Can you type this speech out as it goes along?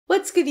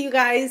What's good, you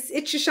guys?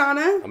 It's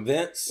Shoshana. I'm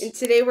Vince. And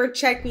today we're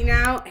checking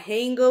out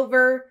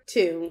Hangover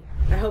 2.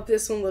 I hope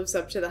this one lives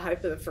up to the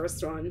hype of the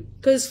first one.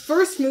 Because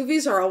first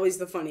movies are always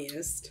the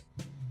funniest.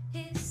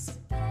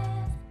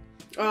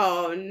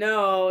 Oh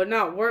no,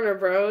 not Warner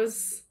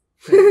Bros.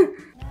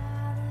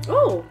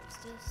 Oh,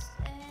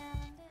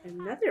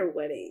 another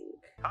wedding.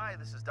 Hi,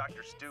 this is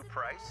Dr. Stu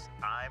Price.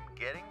 I'm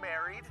getting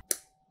married.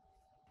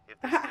 If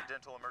this is a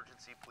dental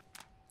emergency, please.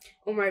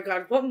 Oh my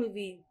god, what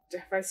movie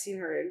have I seen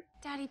her in?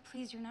 Daddy,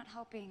 please, you're not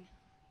helping.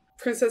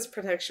 Princess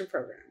Protection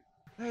Program.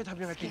 Phil.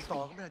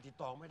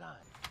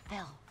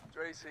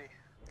 Tracy.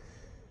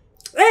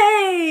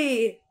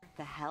 Hey!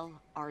 The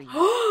hell are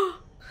you?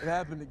 It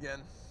happened again.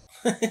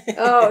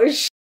 Oh,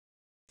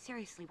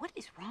 Seriously, what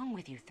is wrong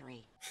with you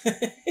three? So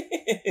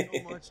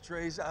much,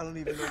 Trace. I don't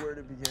even know where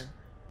to begin.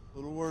 A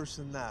little worse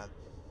than that.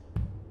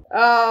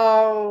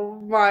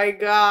 Oh my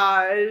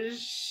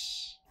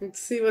gosh. Let's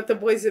see what the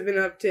boys have been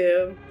up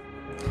to.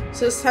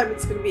 So this time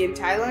it's gonna be in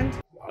Thailand.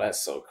 Wow,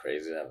 that's so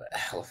crazy to have an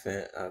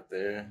elephant out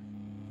there.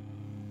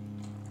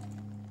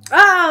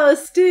 Oh,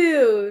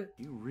 Stu!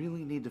 You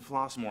really need to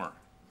floss more.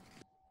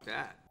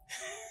 Dad.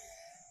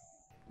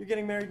 You're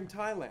getting married in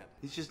Thailand.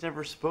 He's just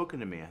never spoken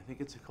to me. I think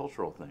it's a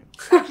cultural thing.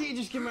 Why can't you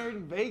just get married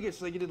in Vegas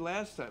like you did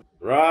last time?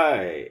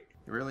 Right.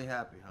 You're really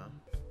happy, huh?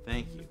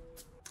 Thank you.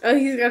 Oh,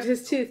 he's got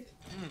his tooth.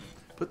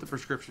 Put the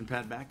prescription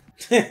pad back.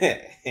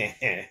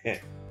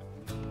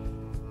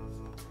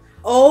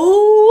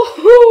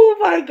 Oh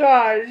my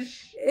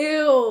gosh.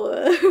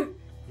 Ew.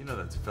 You know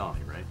that's a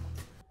felony, right?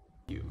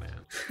 You,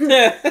 man.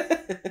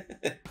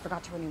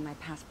 Forgot to renew my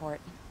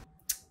passport.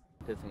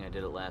 Good thing I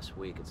did it last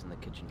week. It's in the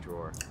kitchen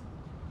drawer.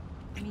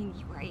 I mean,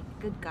 you were a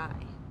good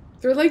guy.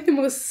 They're like the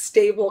most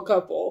stable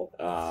couple.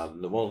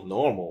 The most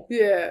normal.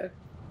 Yeah.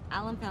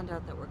 Alan found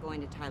out that we're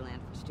going to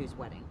Thailand for Stu's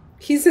wedding.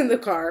 He's in the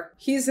car.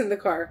 He's in the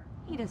car.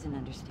 He doesn't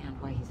understand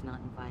why he's not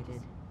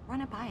invited.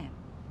 Run it by him.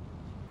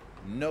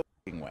 No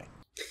way.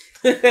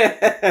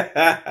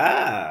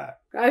 I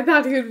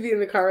thought he would be in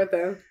the car with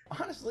them.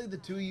 Honestly, the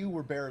two of you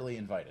were barely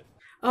invited.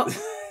 Oh,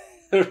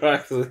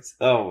 Right.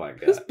 Oh my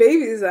whose god.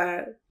 baby is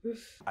that?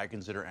 I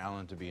consider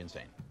Alan to be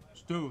insane.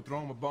 Stu, throw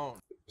him a bone.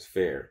 It's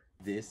fair.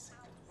 This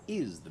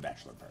is the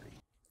bachelor party.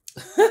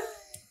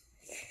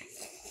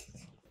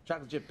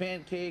 Chocolate chip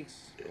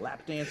pancakes,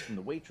 lap dance from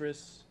the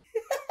waitress.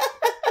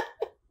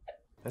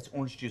 That's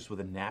orange juice with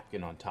a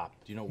napkin on top.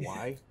 Do you know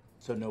why?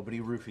 So nobody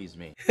roofies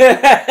me.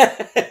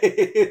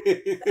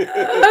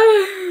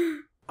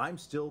 I'm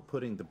still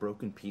putting the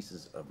broken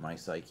pieces of my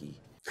psyche.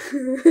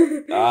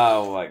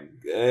 Oh my.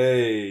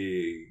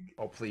 Hey.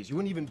 Oh, please. You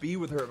wouldn't even be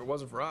with her if it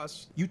wasn't for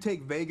us. You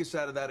take Vegas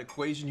out of that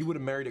equation, you would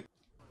have married a...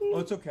 Oh,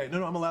 it's okay.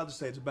 No, I'm allowed to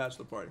say it's a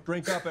bachelor party.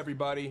 Drink up,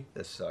 everybody.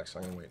 This sucks.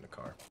 I'm gonna wait in the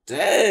car.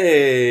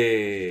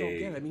 Dang. Don't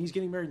get it. I mean, he's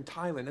getting married in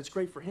Thailand. That's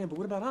great for him, but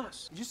what about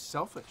us? You're just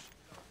selfish.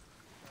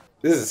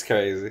 This is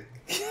crazy.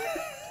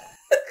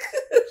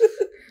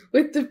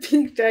 With the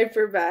pink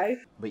diaper bag.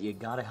 But you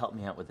gotta help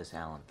me out with this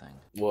Alan thing.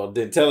 Well,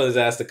 then tell his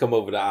ass to come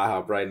over to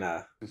IHOP right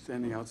now. I'm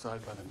standing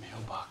outside by the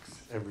mailbox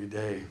every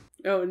day.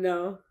 Oh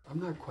no. I'm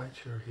not quite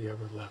sure he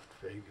ever left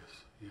Vegas,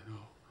 you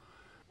know.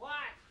 What?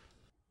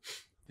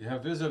 You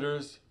have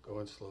visitors. Go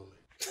in slowly.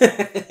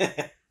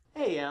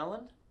 Hey,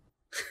 Alan.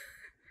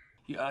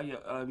 You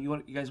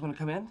guys want to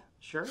come in?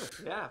 Sure.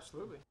 Yeah,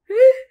 absolutely.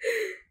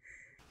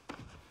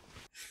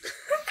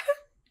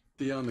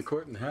 See you on the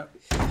court and happy.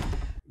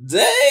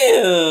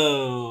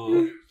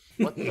 Damn.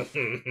 What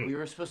the We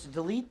were supposed to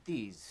delete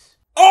these.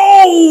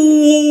 Oh.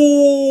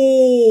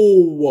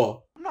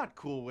 I'm not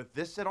cool with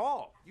this at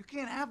all. You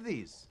can't have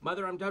these.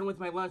 Mother, I'm done with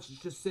my lunch. It's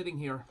just sitting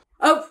here.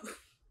 Oh.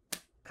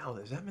 Oh,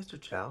 is that Mr.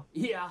 Chow?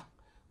 Yeah,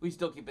 we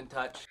still keep in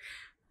touch.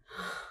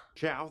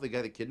 Chow, the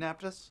guy that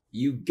kidnapped us?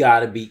 You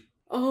gotta be.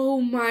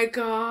 Oh my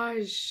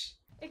gosh.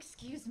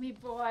 Excuse me,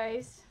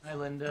 boys. Hi,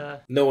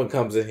 Linda. No one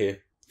comes in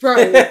here.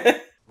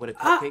 Right. Would a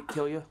cupcake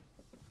kill you?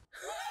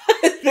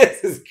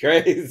 This is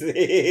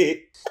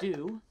crazy.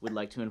 Stu would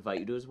like to invite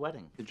you to his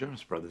wedding. The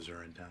Jonas Brothers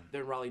are in town.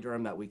 They're in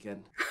Raleigh-Durham that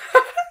weekend.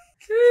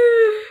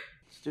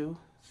 Stu,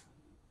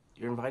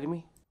 you're inviting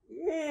me?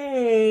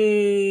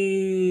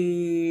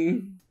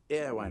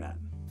 Yeah, why not?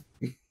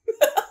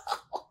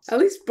 At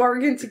least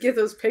bargain to get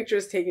those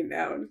pictures taken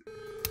down.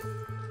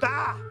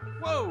 Ah!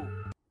 Whoa!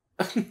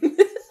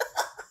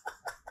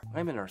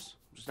 I'm a nurse.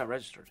 I'm just not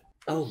registered.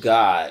 Oh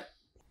God.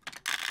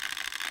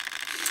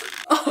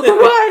 Oh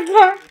my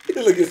god.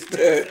 Look at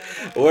that.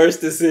 Worst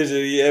decision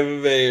he ever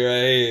made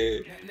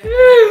right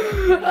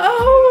here.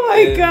 Oh my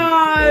And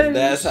god.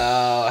 that's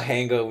how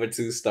Hangover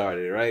 2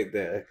 started right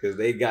there. Because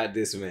they got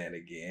this man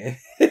again.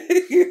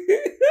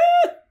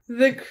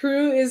 The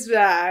crew is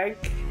back.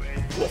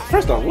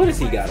 First off, what has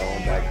he got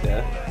on back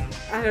there?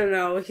 I don't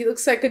know. He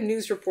looks like a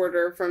news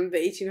reporter from the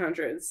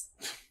 1800s.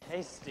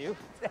 Hey, Stu.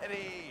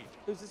 Teddy!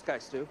 Who's this guy,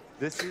 Stu?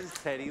 This is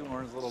Teddy,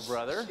 Lauren's little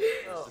brother.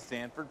 Oh.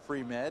 Stanford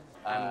pre-med.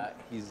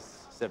 He's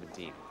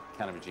 17.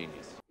 Kind of a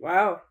genius.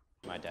 Wow.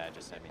 My dad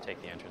just had me take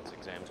the entrance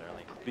exams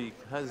early.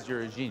 Because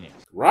you're a genius.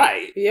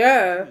 Right.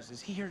 Yeah. Is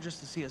he here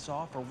just to see us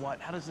off or what?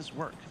 How does this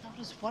work? How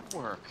does what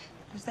work?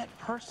 is that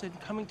person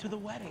coming to the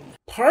wedding?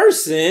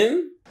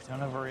 Person? Don't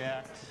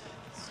overreact.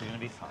 It's soon to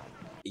be fine.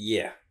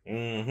 Yeah.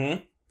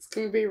 Mm-hmm. It's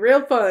gonna be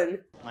real fun.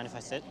 Mind if I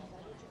sit?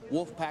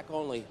 Wolf pack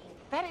only.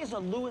 That is a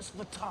Louis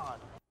Vuitton.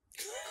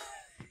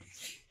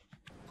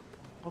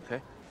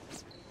 Okay.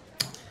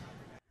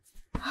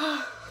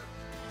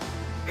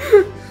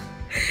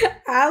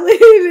 Alan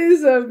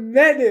is a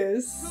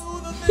menace.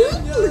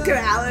 Look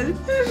at Alan.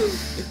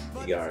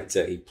 You can already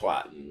tell he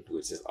plotting,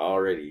 which is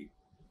already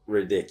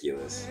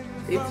ridiculous.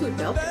 They put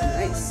Belka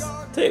nice.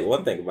 Tell you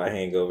one thing about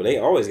Hangover, they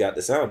always got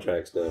the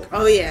soundtracks though.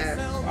 Oh yeah.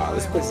 Wow,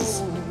 this place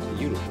is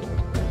beautiful.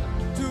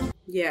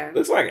 Yeah.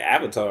 Looks like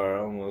Avatar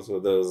almost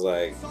with those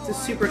like. The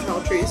super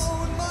tall trees.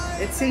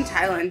 It's in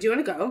Thailand. Do you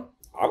want to go?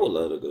 I would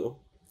love to go.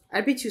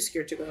 I'd be too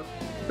scared to go,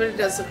 but it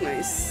does look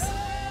nice.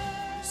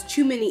 There's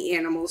too many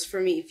animals for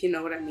me, if you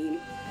know what I mean.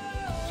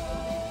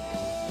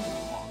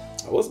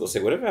 I was gonna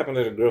say, whatever happened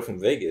to the girl from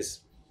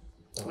Vegas?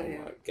 Oh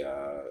yeah. my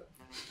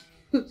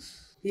god.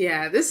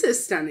 Yeah, this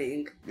is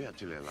stunning. You have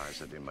to realize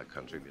that in my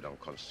country, we don't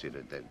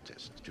consider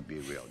dentists to be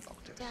real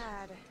doctors.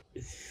 Dad,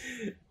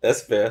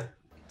 That's fair.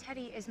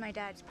 Teddy is my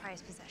dad's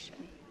prized possession.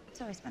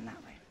 It's always been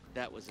that way.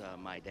 That was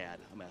my dad.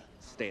 I'm a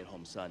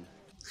stay-at-home son.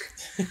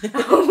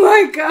 Oh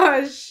my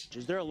gosh.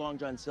 Is there a Long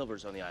John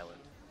Silver's on the island?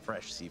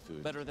 Fresh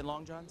seafood. Better than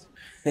Long John's?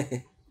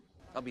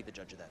 I'll be the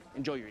judge of that.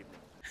 Enjoy your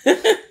evening.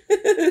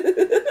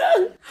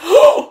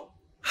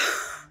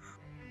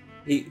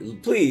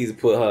 Please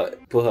put her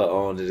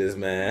on to this,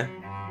 man.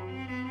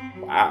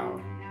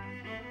 Wow.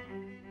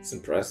 It's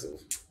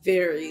impressive.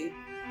 Very.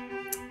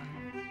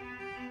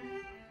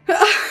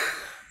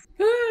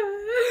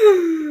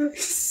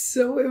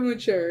 So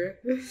immature.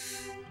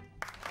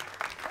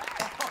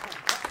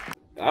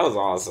 That was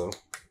awesome.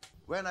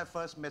 When I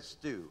first met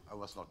Stu, I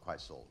was not quite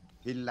sold.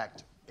 He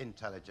lacked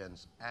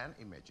intelligence and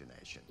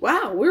imagination.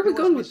 Wow, where are we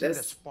going with The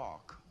this?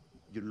 spark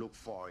you look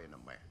for in a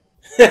man.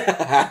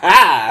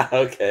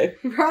 Okay.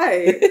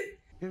 Right.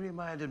 He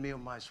reminded me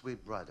of my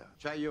sweet brother.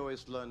 Chayo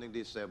is learning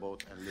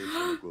disabled and lives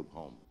in a group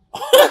home.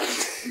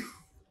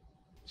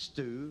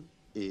 Stu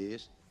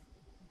is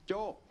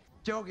Joe.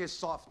 Joe is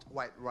soft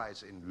white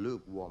rice in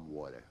lukewarm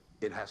water.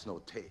 It has no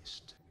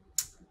taste.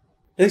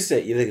 They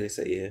say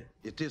yeah.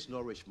 It is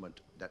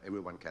nourishment that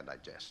everyone can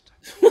digest.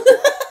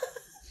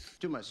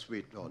 To my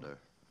sweet daughter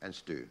and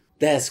Stu.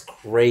 That's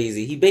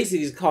crazy. He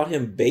basically just called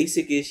him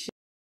basic as shit.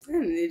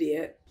 I'm an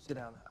idiot. Sit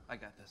down. I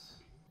got this.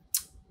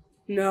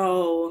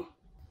 No.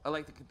 I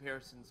like the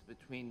comparisons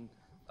between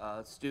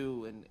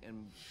stew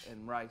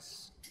and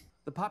rice.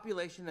 The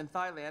population in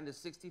Thailand is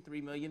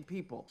 63 million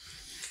people.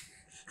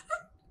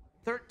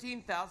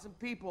 13,000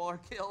 people are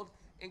killed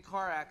in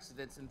car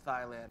accidents in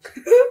Thailand.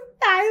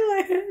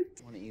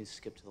 Thailand. Why don't you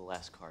skip to the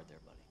last card there,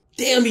 buddy?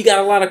 Damn, you got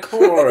a lot of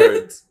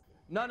cards.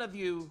 None of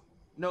you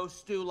know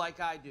stew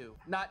like I do.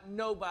 Not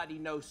nobody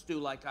knows stew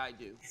like I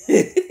do.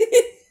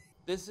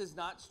 This is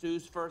not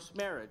Stu's first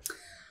marriage.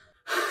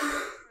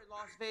 In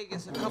Las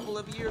Vegas a couple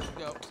of years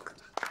ago.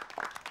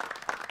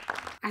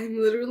 I'm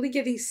literally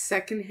getting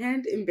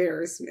secondhand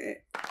embarrassment.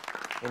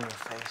 In your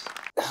face.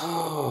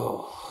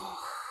 Oh.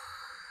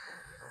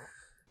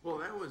 Well,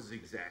 that was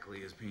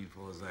exactly as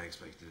painful as I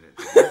expected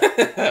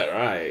it.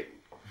 Right.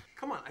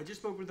 Come on, I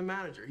just spoke with the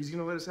manager. He's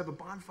gonna let us have a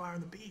bonfire on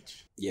the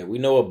beach. Yeah, we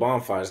know what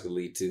bonfires could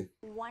lead to.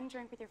 One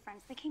drink with your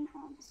friends. They came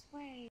all this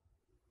way.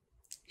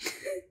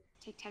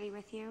 Take Teddy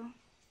with you.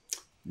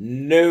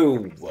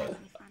 No.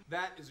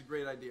 That is a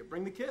great idea.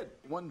 Bring the kid.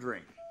 One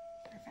drink.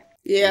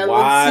 Yeah,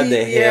 Why let's see.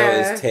 the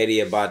hell is Teddy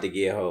about to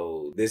get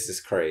hold? This is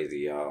crazy,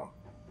 y'all.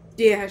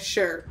 Yeah,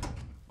 sure.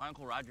 My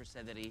Uncle Roger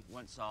said that he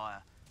once saw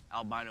an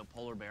albino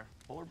polar bear.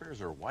 Polar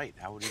bears are white.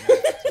 How would he know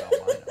it's an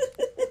albino?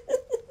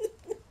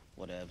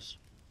 Whatevs.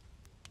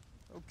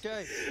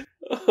 Okay.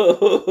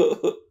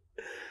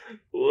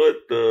 What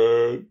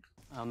the?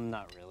 I'm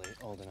not really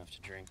old enough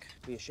to drink.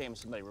 Be ashamed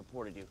if somebody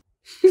reported you.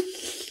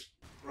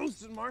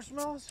 Roasted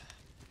marshmallows?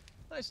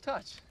 Nice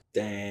touch.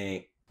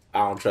 Dang. I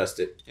don't trust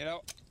it. You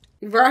know,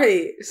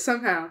 Right,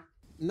 somehow.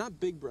 not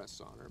big breasts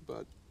on her,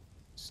 but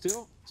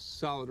still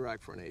solid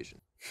rack for an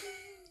Asian.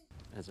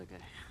 That's okay.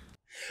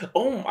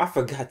 Oh, I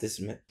forgot this,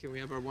 man. Can we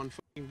have our one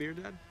fucking beer,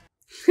 Dad?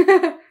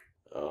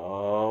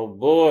 Oh,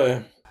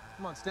 boy.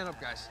 Come on, stand up,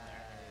 guys.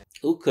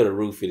 Who could have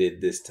roofied it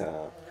this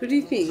time? Who do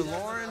you think?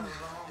 Lauren.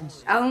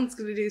 Alan's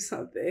gonna do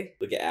something.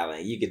 Look at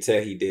Alan. You can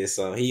tell he did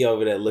something. He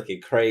over there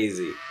looking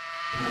crazy.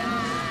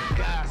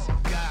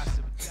 Gossip,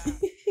 gossip.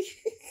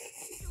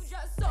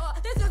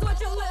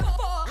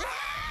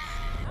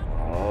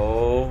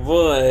 Oh,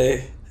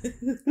 boy.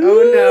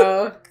 Oh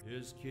no.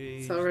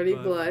 It's already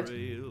blood.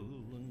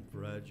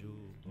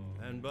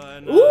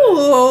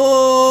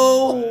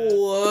 Ooh!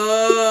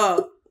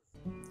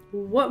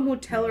 What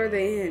motel are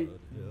they in?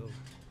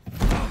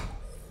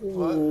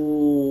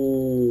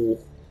 Ooh.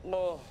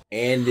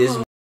 And this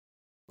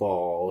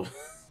bald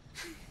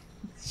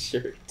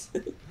shirt.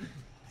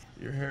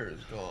 Your hair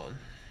is gone.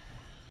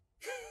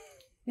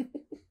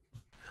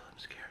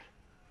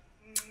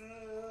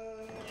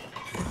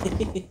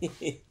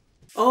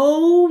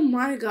 Oh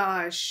my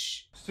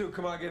gosh. Stu,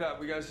 come on, get up.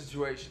 We got a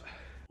situation.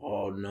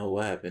 Oh no,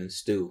 what happened?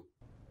 Stu.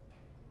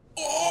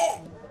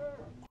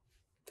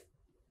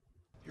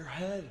 Your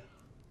head.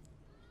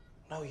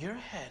 No, your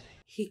head.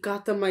 He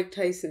got the Mike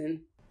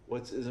Tyson.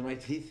 Is it my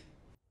teeth?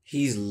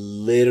 He's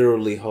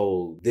literally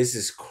whole. This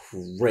is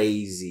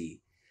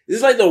crazy. This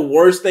is like the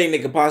worst thing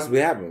that could possibly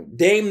happen.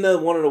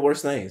 One of the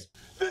worst things.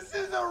 This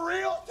is a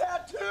real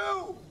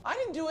tattoo! I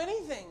didn't do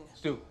anything.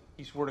 Stu,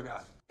 you swear to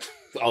God.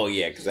 Oh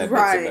yeah, because that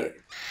Right. makes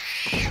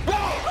it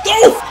better.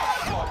 Oh!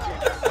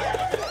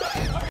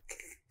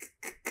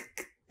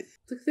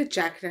 Look at the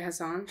jacket it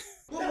has on.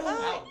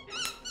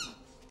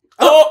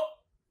 Oh!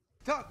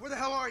 Doug, where the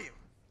hell are you?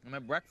 I'm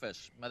at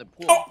breakfast by the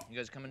pool. You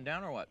guys coming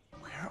down or what?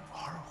 Where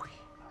are we?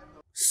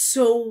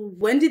 So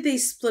when did they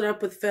split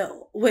up with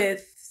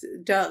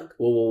Doug?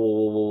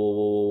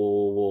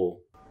 Whoa.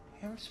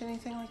 You ever seen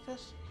anything like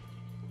this?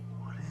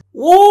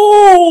 Whoa!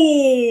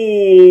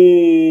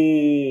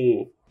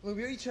 Well,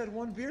 we each had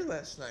one beer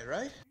last night,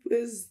 right?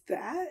 Was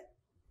that?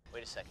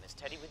 Wait a second, is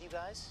Teddy with you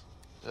guys?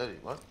 Teddy,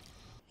 what?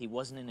 He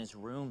wasn't in his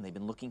room. They've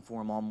been looking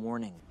for him all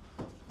morning.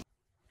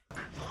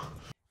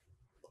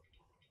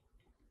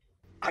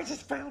 I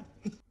just found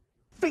his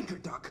finger,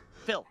 Doc.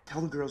 Phil.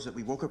 Tell the girls that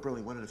we woke up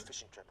early, went on a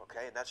fishing trip,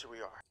 okay? And that's where we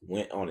are.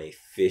 Went on a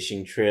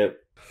fishing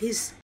trip.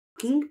 His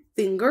fucking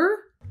finger?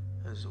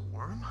 There's a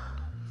worm?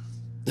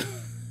 It's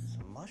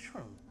a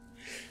mushroom.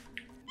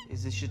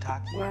 Is this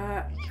shiitake?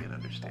 What? You can't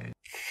understand.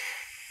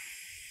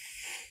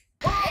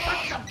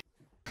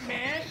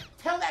 Man,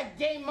 tell that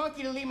gay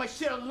monkey to leave my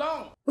shit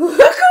alone. Look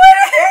what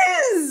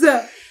it is!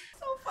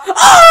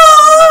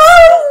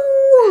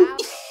 Oh!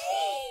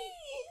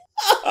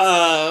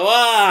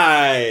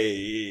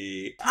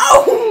 Why?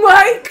 Oh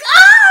my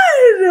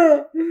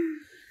god!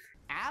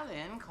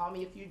 Alan called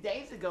me a few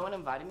days ago and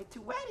invited me to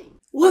a wedding.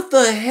 What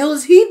the hell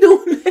is he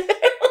doing now?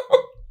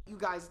 You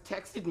guys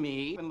texted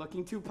me and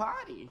looking to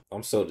party.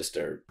 I'm so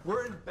disturbed.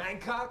 We're in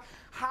Bangkok.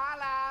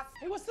 Holla!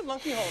 Hey, what's the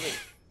monkey holding?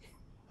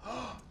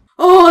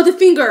 Oh, the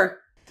finger!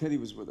 Teddy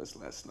was with us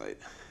last night.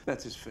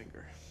 That's his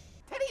finger.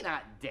 Teddy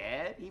not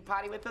dead. He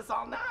party with us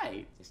all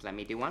night. Just let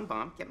me do one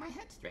bump, get my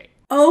head straight.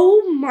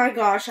 Oh my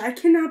gosh, I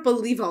cannot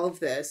believe all of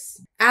this.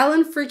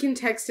 Alan freaking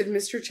texted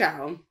Mr.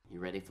 Chow. You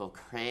ready for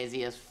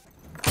crazy as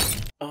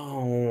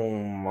Oh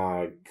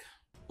my.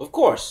 Of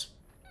course.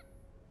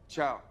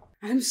 Ciao.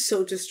 I'm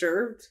so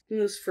disturbed in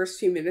those first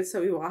few minutes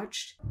that we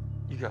watched.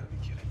 You gotta be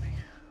kidding me.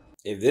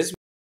 If this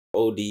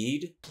OD'd.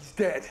 He's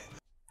dead.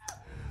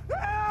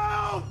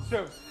 Help!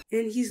 So,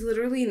 And he's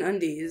literally in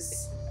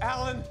undies.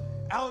 Alan,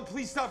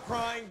 please stop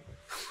crying.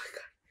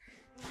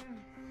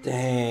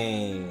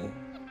 Dang.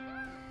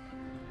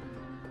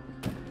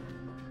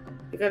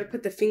 You gotta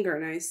put the finger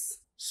nice.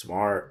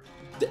 Smart.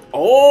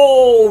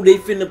 Oh, they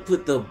finna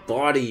put the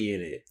body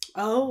in it.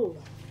 Oh,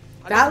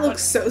 that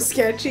looks so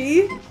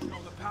sketchy. Oh,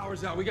 the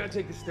power's out. We gotta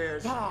take the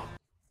stairs.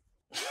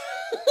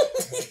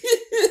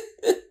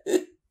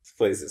 This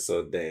place is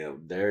so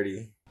damn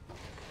dirty.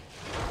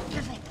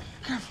 Careful.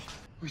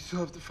 We still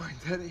have to find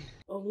Teddy.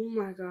 Oh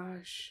my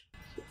gosh.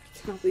 I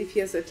can't believe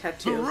he has a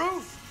tattoo. The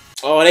roof!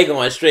 Oh, they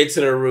going straight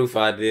to the roof.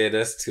 I did.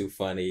 That's too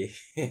funny.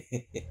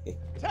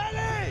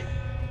 Teddy!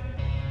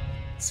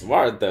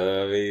 Smart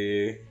though, I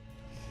mean.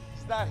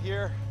 He's not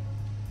here.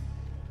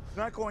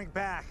 We're not going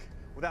back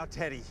without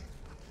Teddy.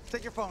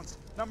 Take your phones.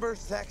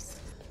 Numbers, text.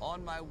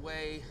 On my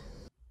way.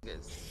 Yeah,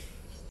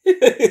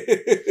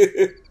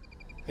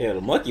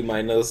 the monkey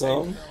might know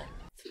something.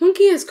 The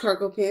monkey has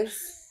cargo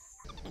pants.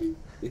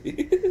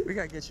 We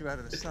gotta get you out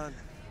of the sun.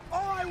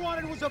 All I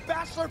wanted was a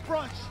bachelor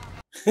brunch.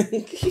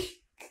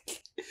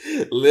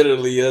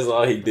 Literally, that's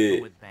all he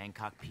did. With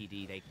Bangkok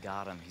PD, they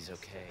got him. He's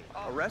okay.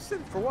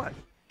 Arrested? For what?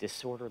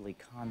 Disorderly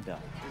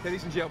conduct.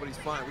 Teddy's in jail, but he's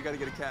fine. We gotta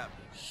get a cab.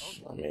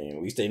 I mean,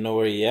 at least they know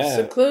where he It's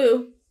a at.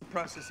 clue.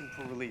 Processing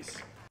for release.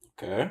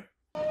 Okay.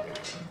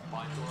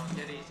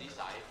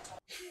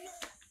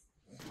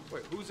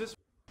 Wait, who's this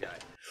guy?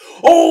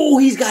 Oh,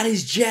 he's got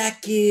his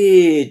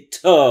jacket.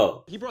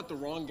 He brought the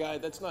wrong guy.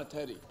 That's not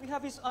Teddy. We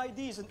have his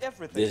IDs and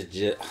everything. This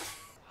jet.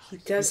 He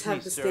does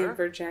have the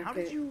Stanford jacket. How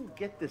did you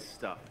get this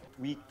stuff?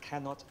 We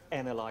cannot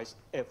analyze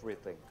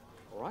everything.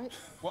 All right?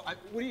 Well,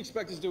 what do you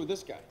expect us to do with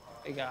this guy?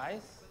 Hey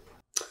guys.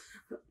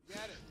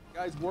 Get it.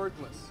 Guy's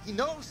worthless. He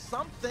knows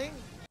something.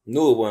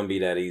 Knew it wouldn't be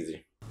that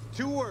easy.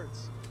 2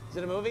 words. Is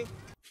it a movie?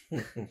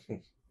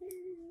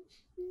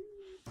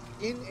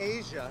 In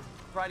Asia.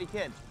 Karate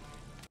Kid.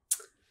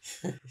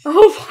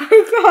 Oh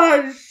my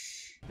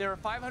gosh. There are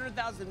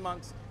 500,000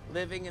 monks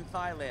living in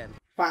Thailand.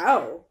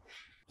 Wow.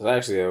 It's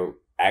actually an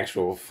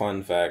actual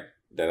fun fact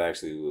that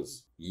actually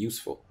was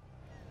useful.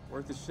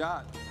 Worth a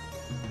shot.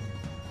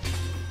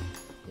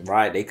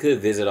 Right, they could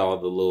visit all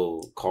the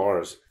little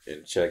cars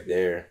and check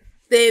there.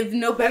 They have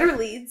no better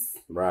leads.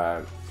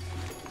 Right.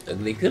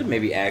 They could have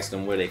maybe asked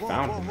them where they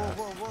found him at.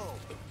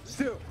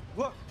 Stu,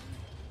 look.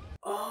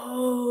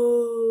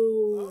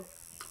 Oh.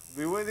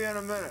 Be with you in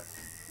a minute.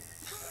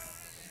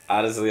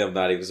 Honestly, I'm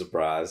not even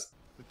surprised.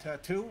 The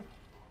tattoo?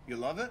 You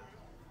love it?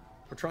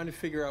 We're trying to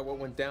figure out what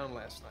went down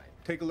last night.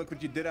 Take a look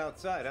what you did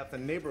outside. Half the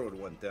neighborhood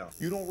went down.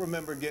 You don't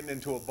remember getting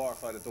into a bar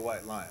fight at the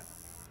White Lion?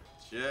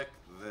 Check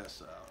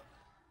this out.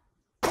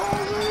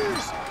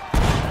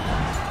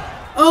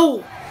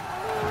 Oh!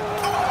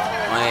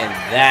 Man,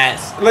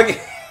 that's look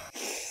at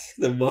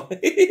the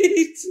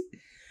boys.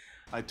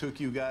 I took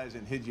you guys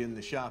and hid you in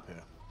the shop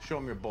here. Show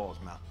them your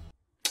balls, man.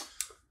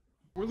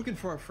 We're looking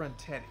for our friend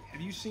Teddy. Have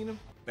you seen him?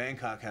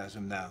 Bangkok has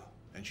him now,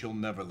 and she'll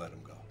never let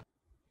him go.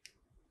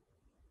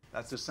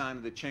 That's the sign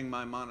of the Chiang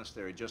Mai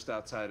Monastery just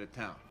outside of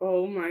town.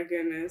 Oh my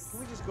goodness. Can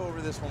we just go over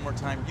this one more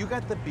time? You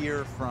got the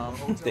beer from...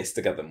 They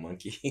still got the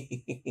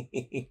monkey.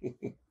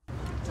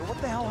 So what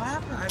the hell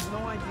happened? I have no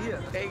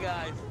idea. Hey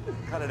guys.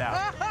 Cut it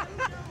out.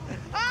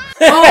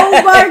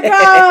 Oh my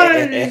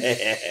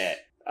gosh!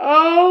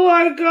 Oh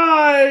my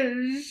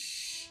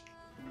gosh!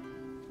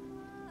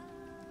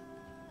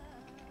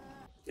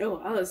 Oh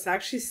wow, it's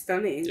actually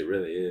stunning. It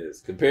really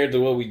is. Compared to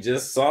what we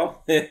just saw,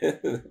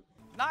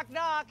 Knock,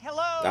 knock.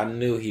 Hello. I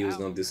knew he was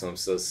gonna do something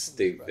so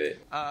stupid.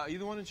 Are you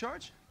the one in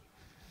charge?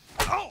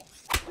 Oh,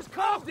 just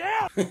calm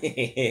down.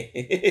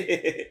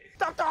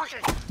 Stop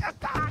talking.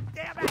 God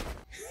damn it.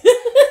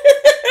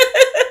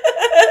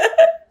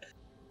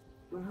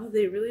 Wow,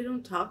 they really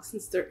don't talk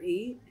since they're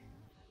 8?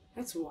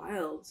 That's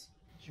wild.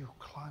 You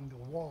climbed the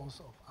walls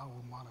of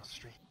our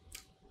monastery.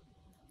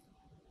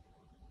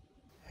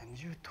 And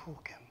you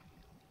took him.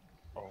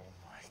 Oh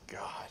my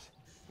God.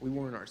 We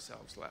weren't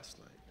ourselves last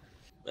night.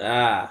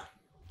 Ah.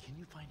 Can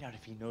you find out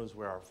if he knows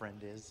where our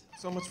friend is?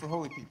 So much for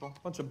holy people.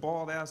 Bunch of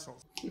bald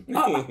assholes. You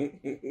know,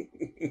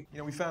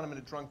 we found him in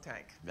a drunk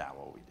tank. Yeah,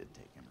 well, we did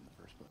take him in the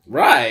first place.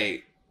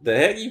 Right. The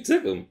heck you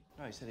took him?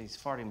 No, he said he's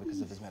farting because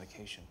of his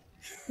medication.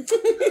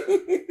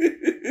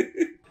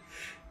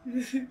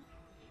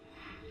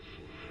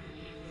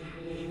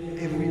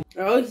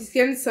 Oh, he's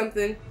getting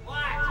something. We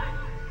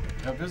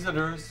have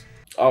visitors.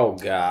 Oh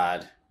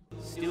God.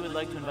 Stu would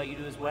like to invite you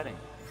to his wedding.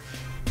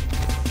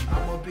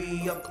 I'ma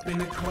be up in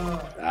the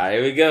club. Alright,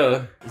 here we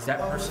go. Is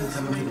that person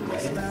coming to the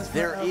wedding?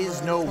 There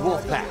is no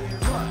wolf pack.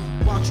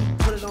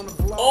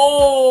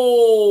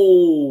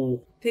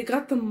 Oh! They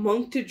got the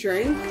monk to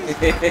drink?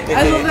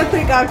 I love that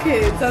they got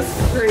kids. That's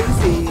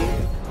crazy.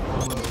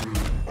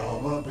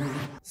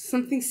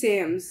 Something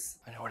Sam's.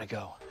 I know where to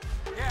go.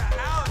 Yeah,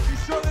 Alan, you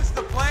sure this is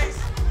the place?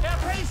 Yeah,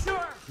 pretty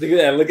sure. Look at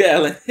that. Look at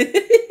Alan. Is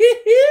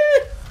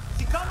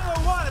he coming or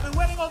what? I've been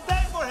waiting all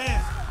day for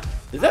him.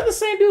 Is that the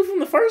same dude from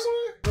the first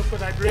one? Look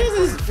what I drink.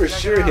 This is for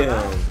sure him.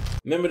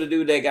 Remember the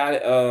dude that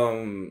got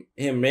him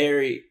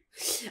married?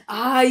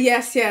 Ah,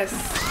 yes, yes.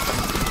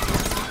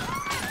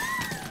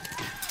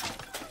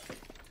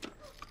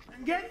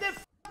 And get the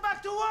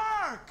back to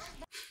work.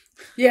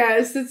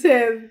 Yes, it's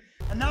him.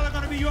 And now they're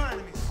gonna be your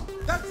enemies.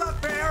 That's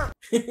not fair.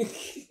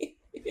 16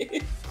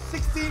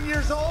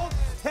 years old,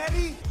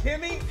 Teddy,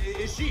 Kimmy,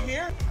 is she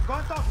here? Go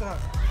and talk to her.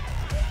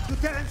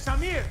 Lieutenant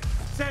Samir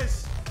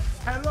says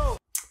hello.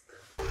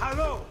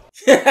 Hello.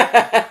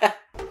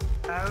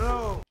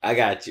 Hello. I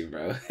got you,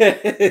 bro.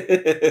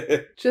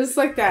 Just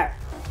like that.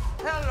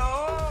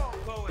 Hello.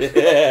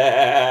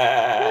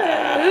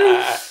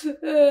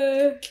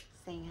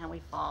 Saying how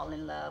he fall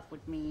in love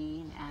with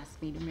me and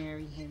ask me to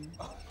marry him.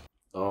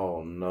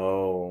 Oh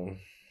no.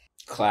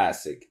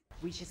 Classic.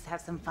 We just have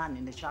some fun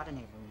in the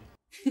Chardonnay room.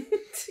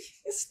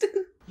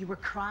 You were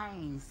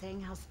crying,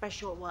 saying how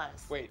special it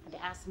was. Wait. I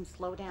asked him to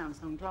slow down,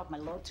 so I dropped my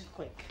load too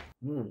quick.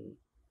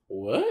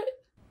 What?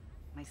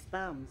 My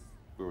sperms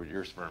Where would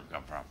your sperm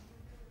come from?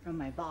 from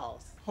my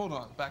balls. Hold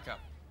on, back up.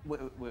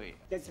 Wait.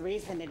 There's a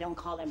reason they don't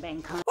call it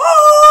Bangkok.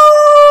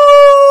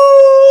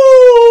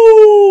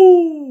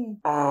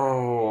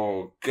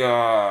 Oh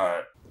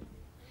God.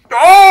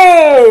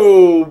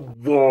 Oh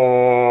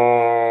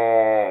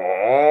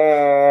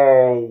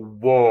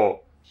boy.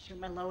 Shoot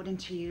my load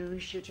into you,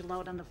 shoot your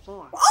load on the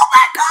floor. Oh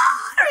my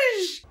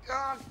gosh!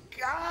 Oh,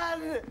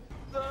 God.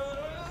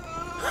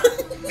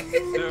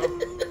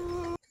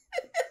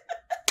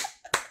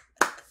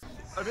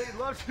 I made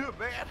love to a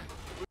man.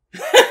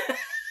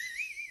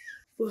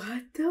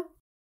 What the?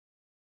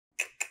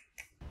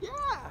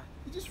 Yeah,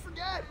 you just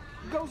forget.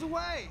 It goes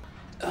away.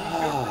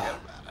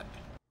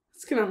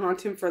 It's gonna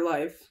haunt him for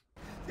life.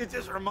 It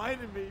just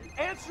reminded me.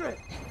 Answer it.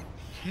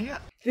 Yeah.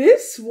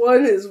 This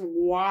one is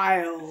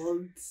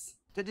wild.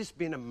 To this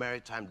being a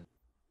maritime,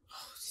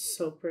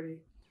 So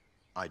pretty.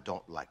 I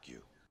don't like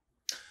you.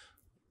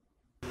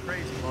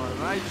 Crazy,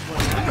 Marvin. I just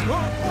want to...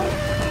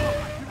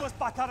 You must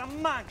batar a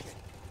monkey.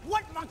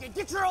 What monkey?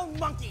 Get your own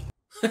monkey.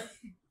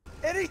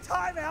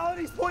 Anytime Alan,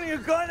 he's pointing a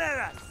gun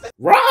at us.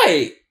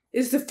 Right.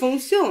 Is the phone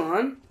still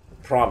on?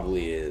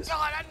 Probably is.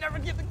 God, I never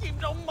get to keep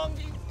no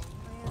monkey.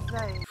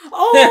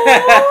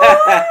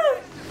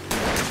 Oh!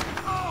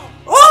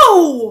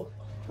 Oh!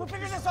 We'll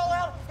figure this all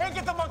out and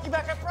get the monkey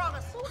back, I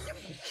promise.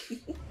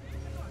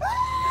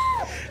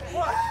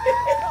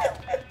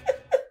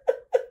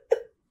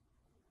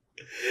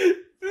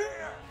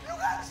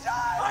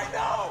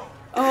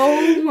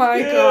 Oh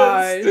my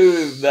gosh. Stu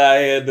is not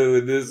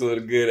handling this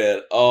one good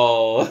at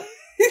all.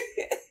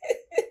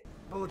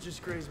 Bullet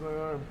just grazed my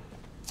arm.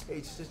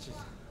 8 stitches.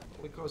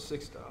 Only cost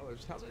 $6.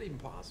 How's that even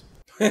possible?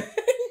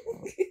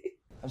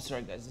 I'm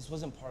sorry, guys. This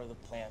wasn't part of the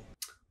plan.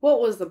 What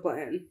was the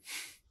plan?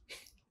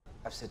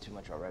 I've said too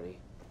much already.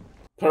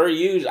 Per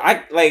usual,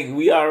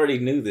 we already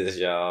knew this,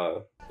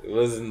 y'all. It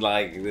wasn't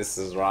like this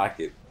is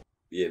rocket.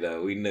 You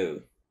know, we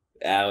knew.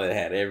 Alan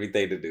had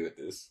everything to do with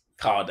this.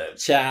 Called up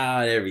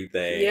child,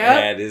 everything.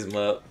 Yep. Had his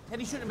mug.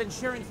 Teddy shouldn't have been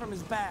sharing from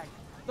his bag.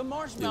 The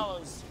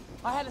marshmallows.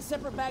 I had a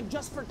separate bag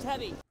just for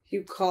Teddy.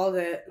 You called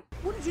it.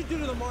 What did you do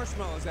to the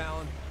marshmallows,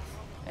 Alan?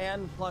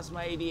 And plus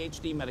my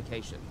ADHD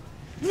medication.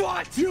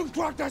 What? You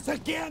drugged us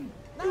again?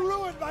 You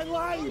ruined my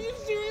life! Are you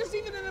serious,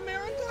 even in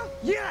America?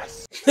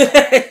 Yes! You're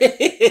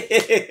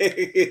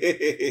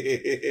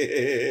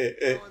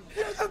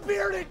the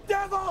bearded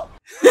devil!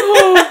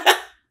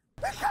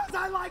 Because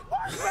I like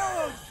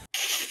marshmallows!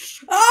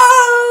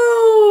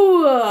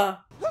 Oh!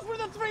 Those were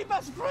the 3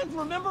 best friends,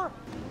 remember?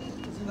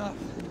 It's enough.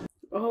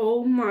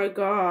 Oh my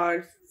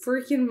god.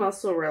 Freaking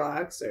muscle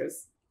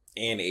relaxers.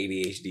 And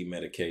ADHD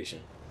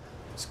medication.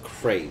 It's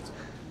crazy.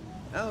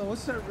 Alan,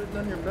 what's that written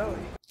on your belly?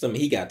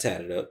 Something he got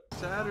tatted up.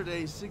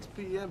 Saturday, 6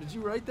 p.m. Did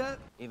you write that?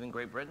 Even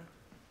Great Britain?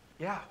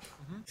 Yeah.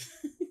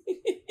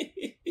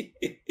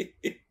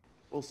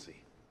 We'll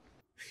see.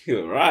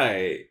 You're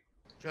right.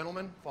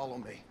 Gentlemen, follow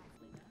me.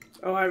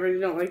 Oh, I really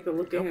don't like the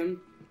look of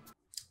him.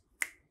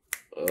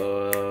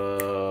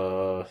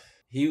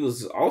 He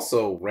was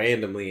also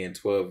randomly in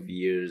 12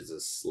 Years a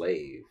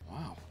Slave.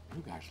 Wow,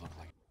 you guys look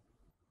like...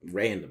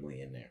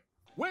 Randomly in there.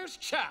 Where's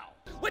Chow?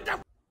 With the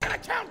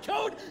account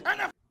code and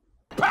the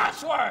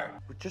password!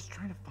 We're just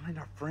trying to find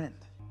our friend,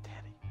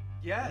 Teddy.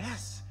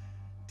 Yes.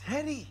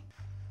 Teddy.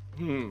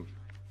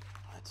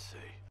 Let's see.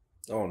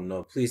 Oh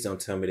no, please don't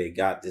tell me they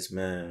got this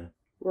man.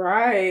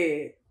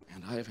 Right.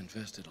 And I have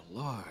invested a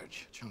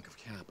large chunk of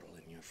capital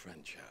in your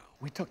friend Chow.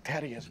 We took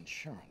Teddy as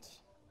insurance.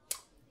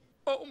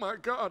 Oh my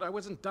God, I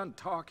wasn't done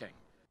talking.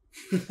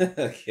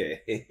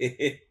 Okay.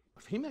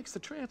 If he makes the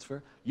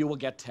transfer, you will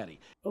get Teddy.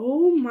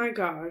 Oh my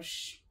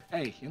gosh.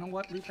 Hey, you know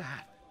what? Leave the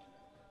hat.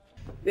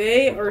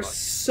 They are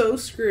so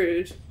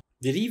screwed.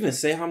 Did he even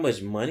say how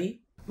much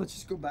money? Let's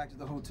just go back to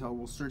the hotel.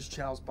 We'll search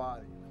Chow's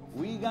body.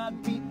 We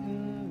got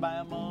beaten by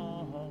a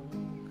monk.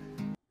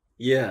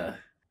 Yeah.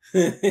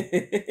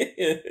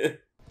 There's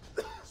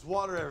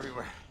water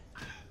everywhere.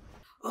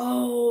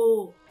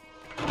 Oh.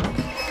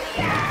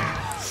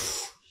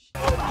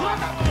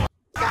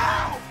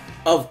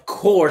 Of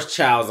course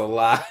Chow's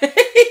alive.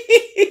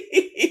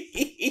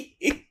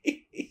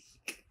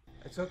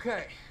 It's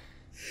okay.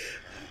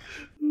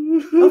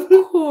 Of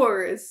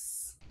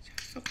course.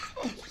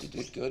 You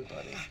did good,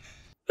 buddy.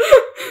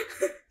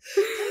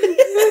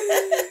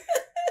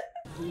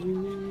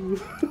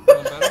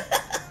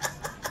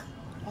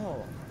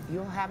 Oh,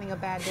 you're having a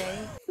bad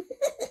day?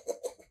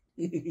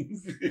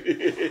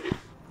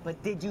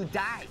 But did you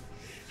die?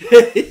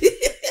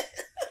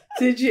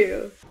 Did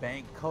you?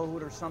 Bank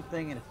code or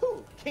something, and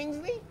who?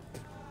 Kingsley?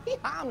 He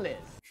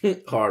harmless.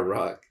 Hard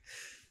Rock.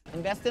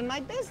 Invest in my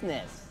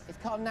business. It's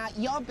called Not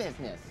Your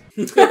Business.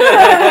 Where's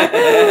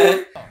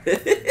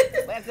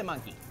the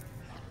monkey? Is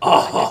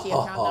the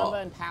account number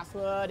and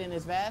password in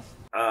his vest?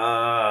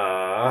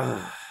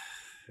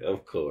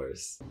 Of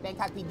course.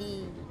 Bangkok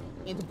PD,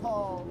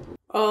 Interpol.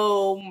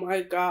 Oh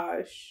my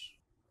gosh.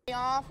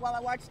 Off while I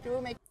watch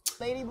Stu make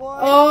lady boy.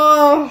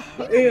 Oh,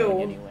 ew.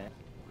 Anyway,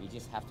 we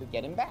just have to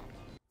get him back.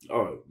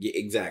 Oh, yeah,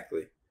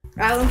 exactly.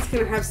 Alan's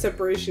gonna have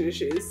separation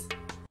issues.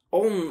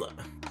 Oh,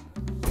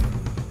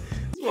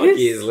 this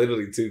monkey is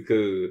literally too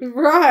cool.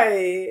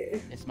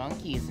 Right. This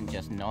monkey isn't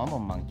just normal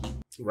monkey.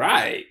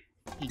 Right.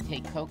 He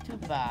take coke to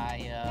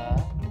buyer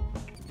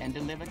and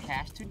deliver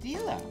cash to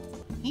dealer.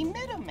 He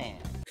middleman.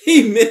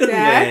 He middleman.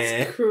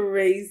 That's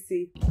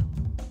crazy.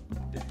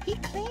 He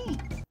clean.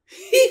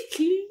 He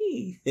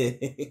clean.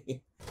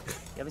 You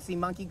ever see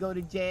monkey go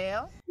to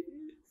jail?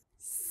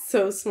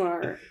 So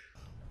smart.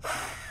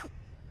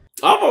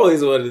 I've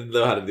always wanted to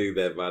know how to do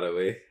that, by the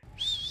way.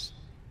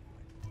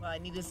 Well, I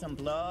needed some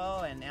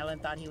blow, and Ellen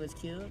thought he was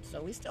cute,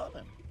 so we stole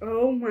him.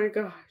 Oh my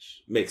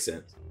gosh. Makes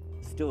sense.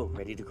 Stu,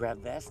 ready to grab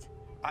vest?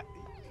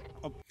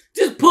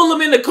 Just pull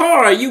him in the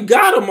car. You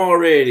got him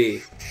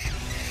already.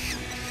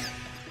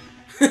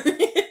 Who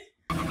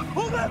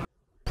the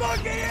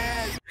monkey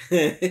is?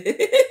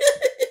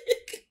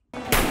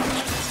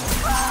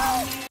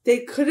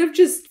 They could have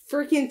just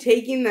freaking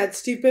taken that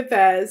stupid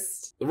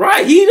vest.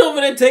 Right, he over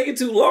there taking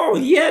too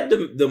long. He had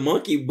the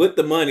monkey with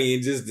the money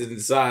and just didn't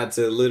decide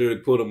to literally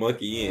put a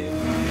monkey in.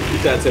 You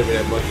try to tell me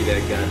that monkey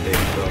that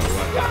goddamn strong.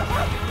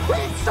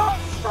 He's so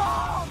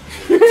strong!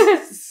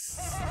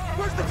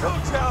 Where's the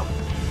coat, Chow?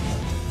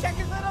 Check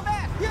his little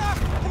vest. Yeah,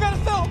 I got a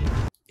film.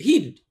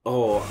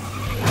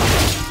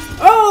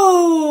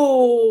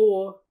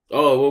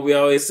 Oh, what we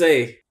always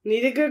say.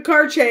 Need a good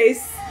car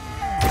chase.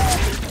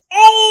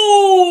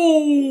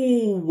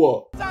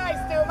 Oh! Sorry,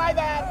 Stu, my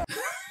bad.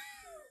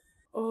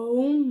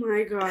 Oh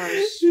my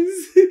gosh.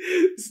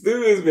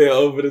 Stu has been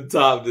over the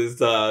top this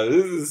time.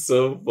 This is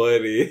so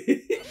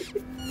funny.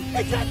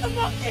 I got the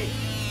monkey.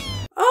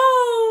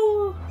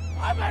 Oh!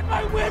 I'm at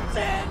my wit's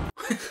end.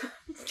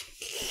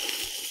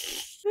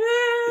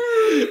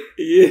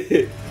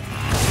 Yeah.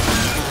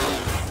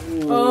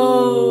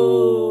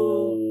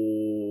 Oh.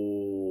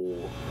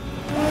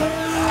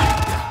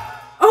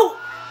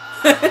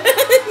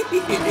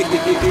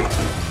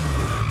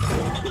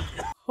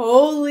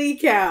 Holy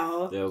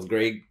cow. That was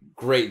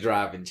great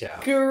driving,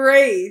 child.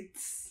 Great.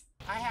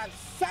 I have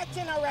such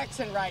an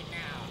erection right now.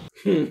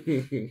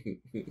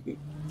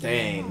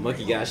 Dang,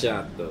 Monkey got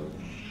shot though.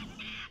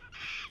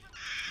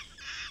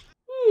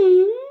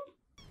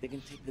 They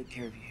can take good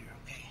care of you here,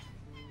 okay?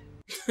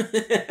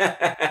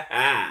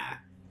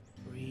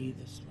 Breathe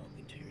the smoke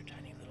into your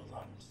tiny little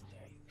lungs.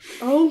 There you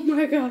go. Oh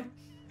my god.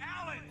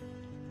 Alan!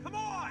 Come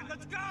on,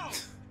 let's go!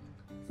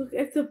 Look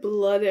at the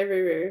blood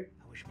everywhere.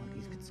 I wish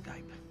monkeys could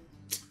Skype.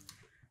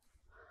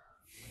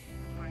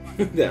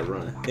 That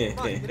run.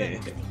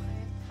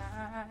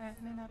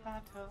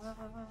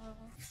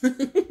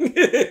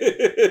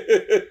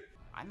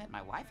 I met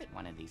my wife at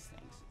one of these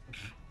things.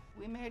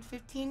 We married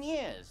 15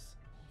 years.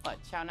 What,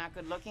 Chow not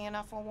good looking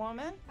enough for a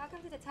woman?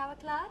 Welcome to the Tower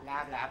Club.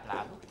 Blah, blah,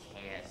 blah. Who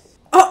cares?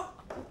 Oh!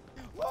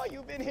 Well,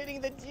 you've been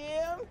hitting the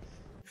gym?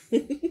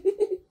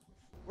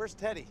 Where's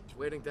Teddy? He's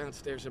waiting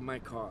downstairs in my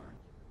car.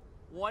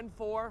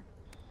 1-4.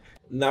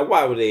 Now,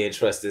 why would they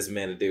entrust this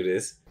man to do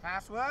this?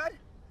 Password?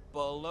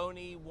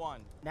 Baloney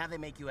 1. Now they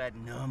make you add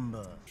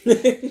number.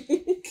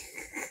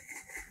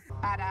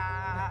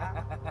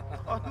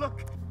 Oh,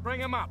 look,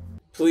 bring him up.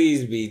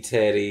 Please be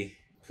Teddy.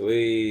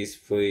 Please,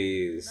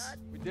 please.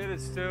 We did it,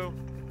 Stu.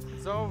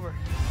 It's over.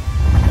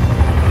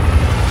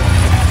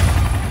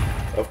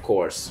 Of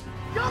course.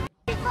 Go,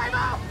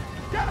 Primo!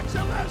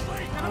 Gotcha,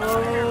 Leslie!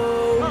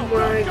 Oh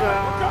my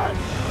god.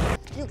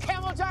 You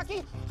camel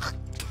jockey!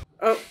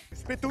 Oh.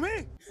 Spit to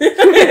me!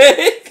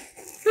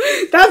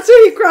 That's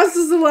where he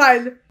crosses the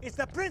line. It's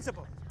the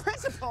principal.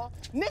 Principal?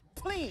 Nick,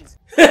 please!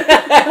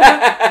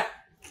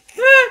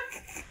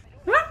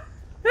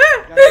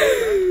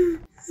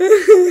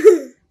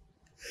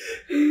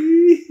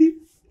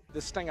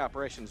 This sting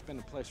operation's been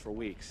in place for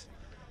weeks.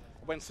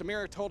 When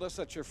Samira told us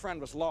that your friend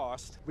was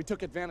lost, we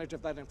took advantage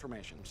of that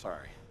information. I'm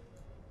sorry.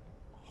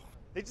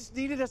 They just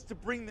needed us to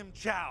bring them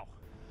Chow.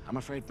 I'm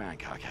afraid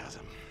Bangkok has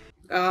him.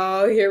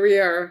 Oh, here we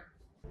are.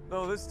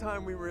 No, this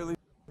time we really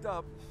f***ed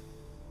up.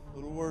 A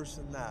little worse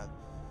than that.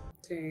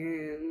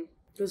 Damn.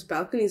 Those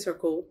balconies are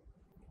cool.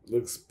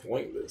 Looks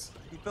pointless.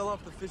 He fell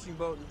off the fishing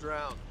boat and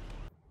drowned.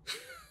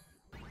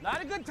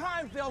 Not a good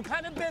time, Phil.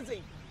 Kind of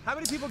busy. How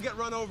many people get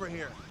run over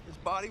here? His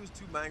body was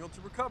too mangled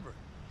to recover.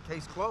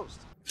 Case closed.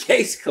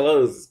 Case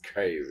closed is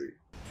crazy.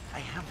 I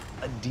have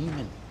a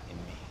demon in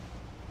me.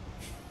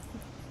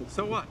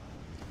 So what?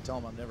 Tell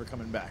him I'm never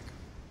coming back.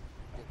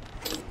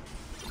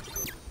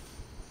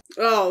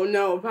 Oh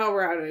no,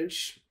 power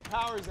outage.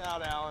 Power's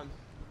out, Alan.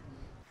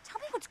 Tell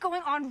me what's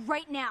going on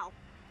right now.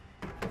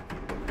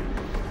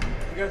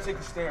 We gotta take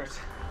the stairs.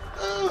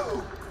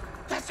 Ooh!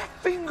 That's a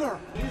finger!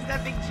 Use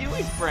that big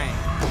Jewish brain.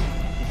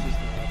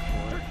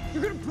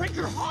 You're gonna break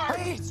your heart!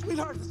 Hey,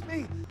 sweetheart, it's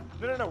me.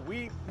 No.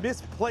 We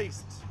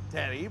misplaced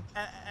Teddy.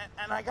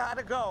 And I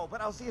gotta go,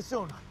 but I'll see you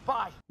soon.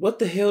 Bye. What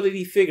the hell did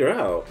he figure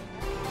out?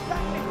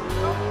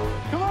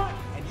 Come on!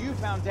 And you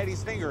found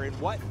Teddy's finger in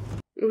what?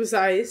 It was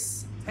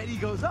ice. Teddy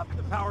goes up,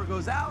 the power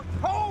goes out.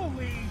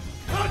 Holy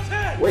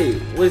content!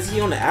 Wait, was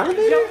he on the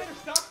elevator?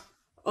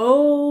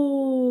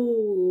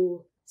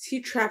 Oh. Is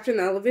he trapped in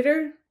the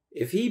elevator?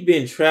 If he'd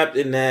been trapped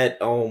in that,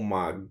 oh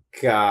my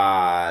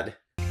god.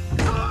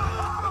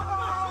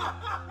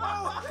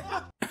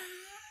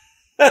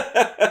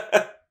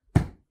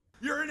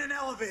 You're in an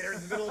elevator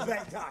in the middle of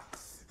Bangkok.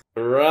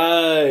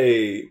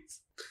 Right.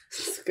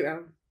 Look at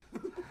him.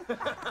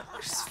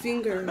 His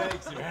finger.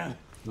 Thanks, man.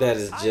 That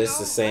is just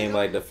the same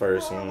like the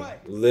first one.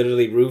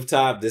 Literally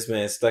rooftop, this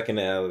man stuck in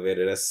the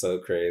elevator. That's so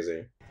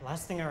crazy. The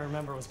last thing I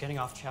remember was getting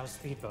off Chow's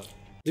speedboat.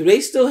 Do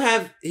they still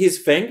have his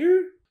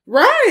finger?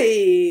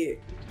 Right.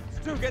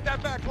 Stu, get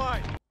that back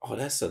line. Oh,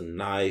 that's a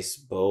nice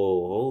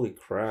bow. Holy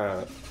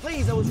crap.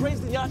 Please, I was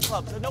raised in yacht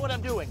clubs. I know what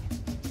I'm doing.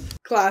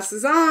 Class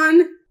is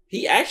on.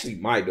 He actually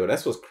might though.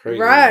 That's what's crazy.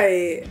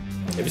 Right.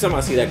 Every time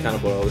I see that kind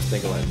of bow, I always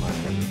think like my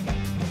friend.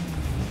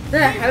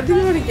 Yeah, how do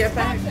they want to get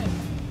back?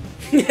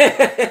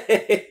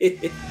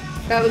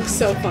 That looks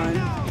so fun.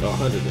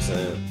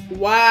 100%.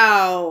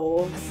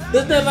 Wow.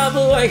 Doesn't that not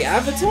look like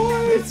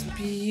Avatar? It's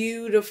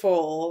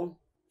beautiful.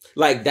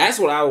 Like, that's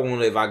what I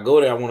want. If I go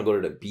there, I want to go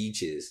to the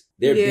beaches.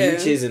 There are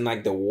beaches and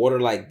like the water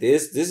like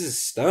this. This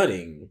is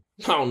stunning.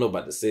 I don't know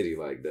about the city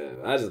like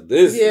that.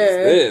 This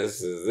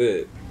is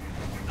it.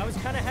 I was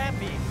kind of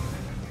happy.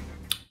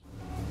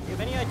 You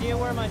have any idea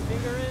where my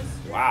finger is?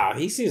 Wow,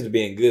 he seems to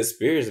be in good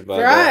spirits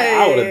about Right.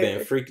 that. I would have been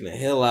freaking the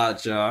hell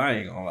out, y'all. I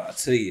ain't gonna lie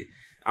to you.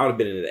 I would have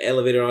been in the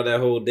elevator all that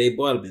whole day,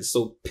 boy. I'd have been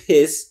so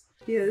pissed.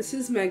 Yeah, this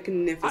is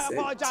magnificent. I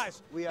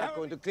apologize. We are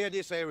going to clear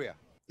this area.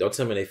 Don't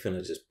tell me they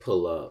finna just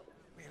pull up.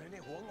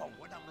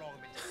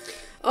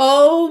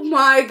 Oh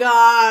my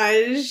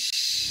gosh.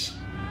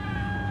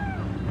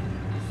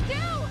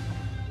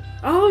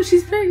 Oh,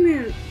 she's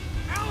pregnant.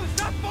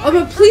 Oh,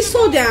 but please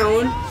slow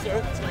down.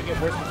 Sir, it's gonna get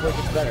worse before it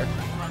gets better.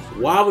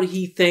 Why would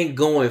he think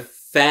going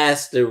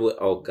faster with...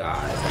 Oh,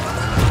 God.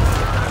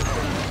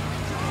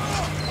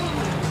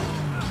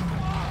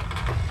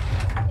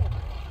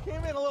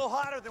 Came in a little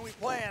hotter than we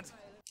planned.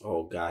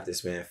 Oh, God,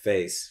 this man's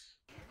face.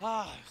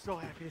 Ah, so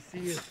happy to see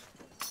you.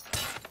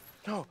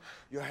 No,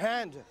 your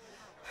hand.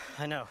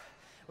 I know.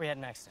 We had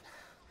an accident.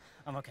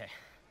 I'm okay.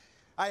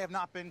 I have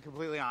not been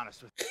completely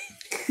honest with you.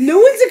 No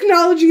one's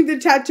acknowledging the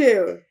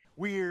tattoo.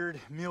 Weird,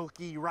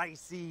 milky,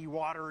 ricey,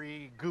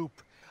 watery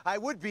goop. I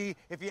would be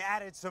if you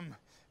added some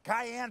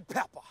cayenne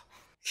pepper.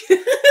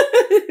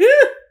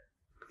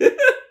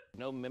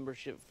 No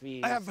membership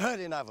fee. I have heard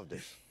enough of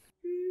this.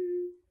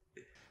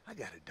 I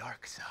got a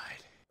dark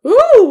side.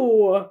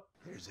 Ooh.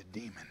 There's a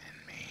demon in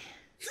me.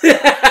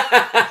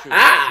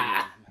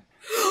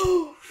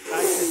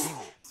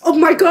 Oh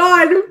my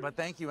God. But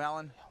thank you,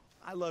 Alan.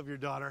 I love your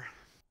daughter.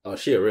 Oh,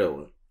 she a real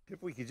one.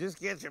 If we could just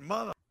get your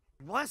mother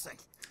blessing.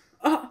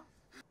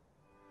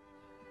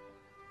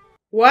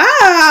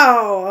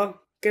 Wow.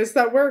 Guess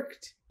that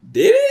worked.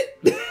 Did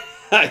it?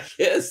 I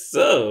guess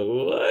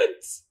so. What?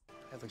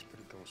 That looks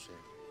pretty cool, shit.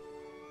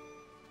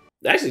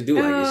 I actually do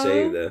like your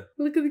shave though.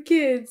 Look at the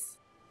kids.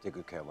 Take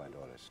good care of my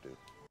daughter, Stu.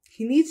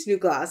 He needs new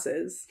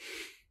glasses.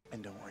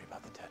 And don't worry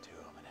about the tattoo.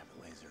 I'm gonna have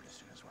it lasered as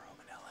soon as we're home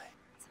in LA.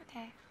 It's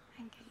okay. I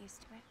can get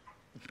used to it.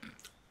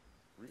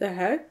 The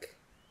heck?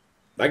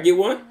 I get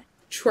one?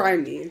 Try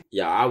me.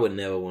 Yeah, I would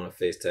never want a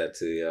face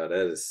tattoo, y'all.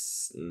 That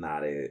is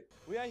not it.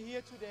 We are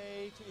here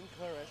today to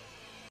encourage.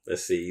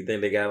 Let's see. You think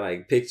they got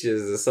like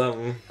pictures or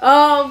something?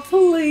 Oh,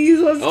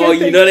 please. Let's get Oh, you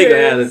pictures. know they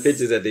gonna have the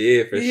pictures at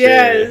the end for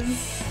yes. sure.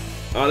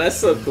 Oh, that's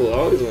so cool. I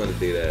always wanted to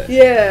do that.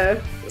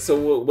 Yeah. So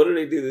what do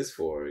they do this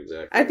for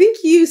exactly? I think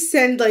you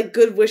send like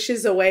good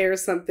wishes away or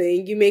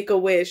something. You make a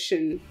wish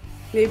and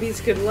maybe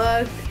it's good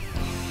luck.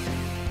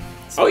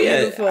 It's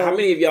beautiful. Yeah. How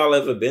many of y'all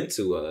ever been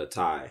to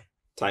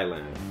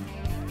Thailand?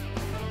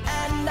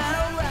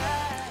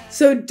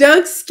 So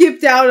Doug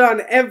skipped out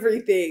on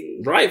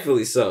everything.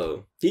 Rightfully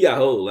so. He got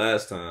hold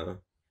last time.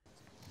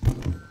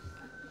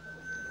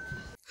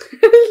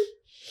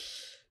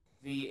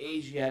 The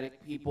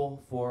Asiatic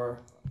people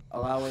for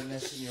allowing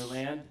this in your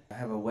land. I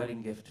have a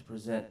wedding gift to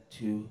present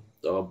to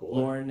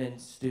Lauren and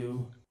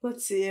Stu.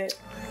 Let's see it.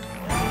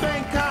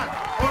 Bangkok!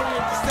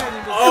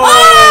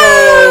 Oh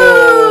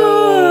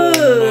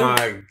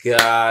my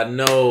God!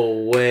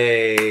 No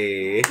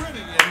way!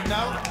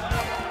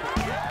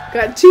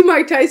 Got 2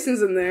 Mike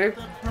Tysons in there.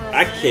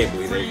 I can't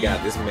believe they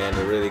got this man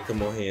to really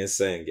come on here and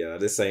sing, y'all.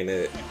 This ain't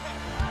it. So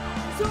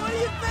what do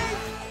you think?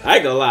 I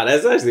ain't gonna lie,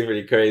 that's actually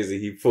pretty crazy.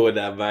 He pulled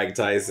that Mike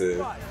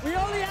Tyson. We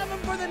only have him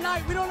for the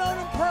night. We don't own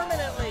him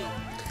permanently.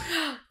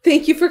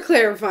 Thank you for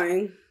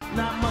clarifying.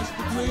 Not much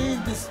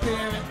between despair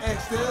and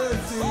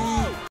ecstasy.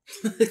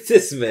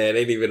 This man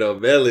ain't even on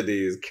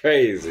melody. It's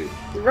crazy.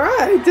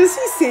 Right. Does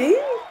he sing?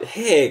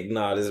 Heck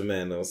no, this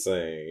man don't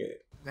sing.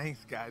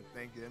 Thanks, guys.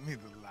 Thank you. That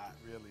means a lot.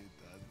 Really, it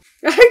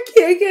does. I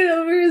can't get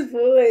over his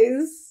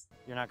voice.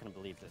 You're not gonna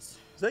believe this.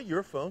 Is that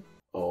your phone?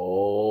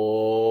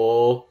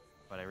 Oh.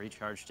 But I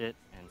recharged it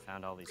and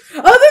found all these.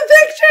 Oh, the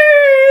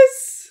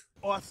pictures!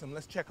 Awesome.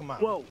 Let's check them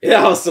out. Whoa.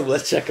 Yeah, awesome.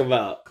 Let's check him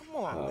out. Come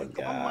on. Oh,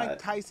 Come on, Mike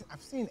Tyson.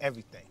 I've seen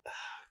everything.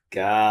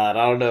 God,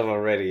 I don't know if I'm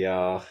ready,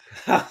 y'all.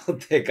 I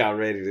don't think I'm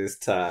ready this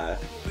time.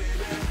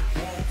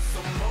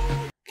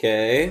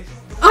 Okay.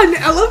 An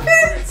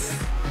elephant?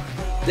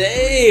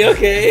 Dang,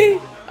 okay.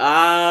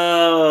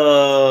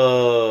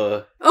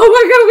 Oh. Oh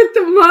my God, with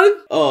the monk.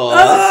 Oh.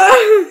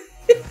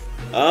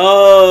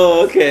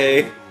 Oh,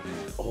 okay.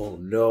 Oh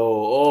no.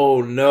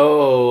 Oh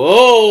no.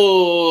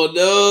 Oh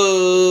no.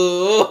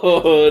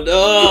 Oh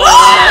no.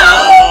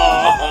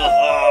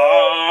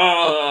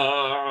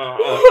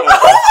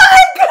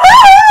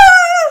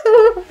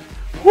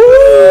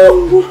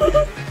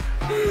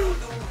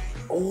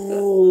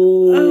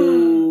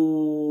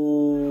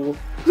 Oh.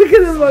 Look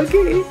at the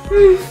monkey.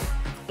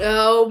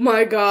 Oh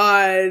my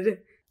God.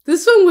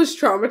 This one was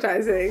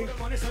traumatizing.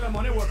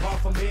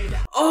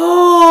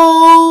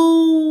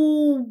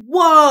 Oh,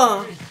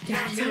 wow.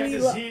 That's how he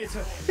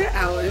looks. Get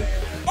Alan.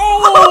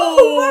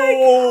 Oh my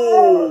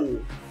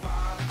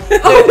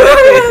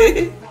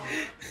God.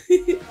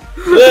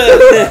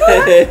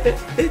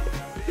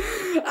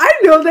 I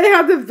know they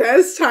had the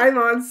best time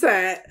on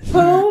set.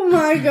 Oh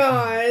my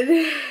God.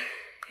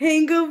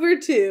 Hangover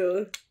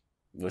 2.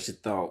 What's your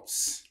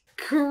thoughts?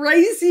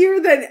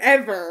 Crazier than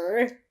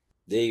ever.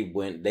 They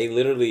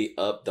literally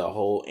upped the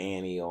whole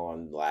ante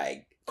on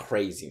like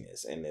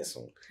craziness in this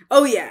one.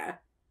 Oh yeah.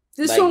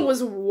 This Like, one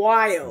was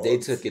wild. They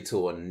took it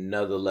to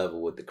another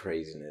level with the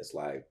craziness.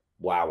 Like,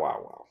 wow,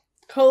 wow, wow.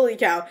 Holy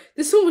cow.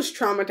 This one was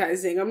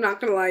traumatizing. I'm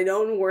not gonna lie.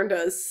 No one warned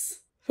us.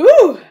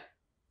 Whew.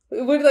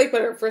 What do you like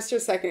better, first or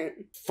second?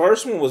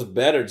 First one was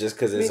better just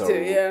because Me too,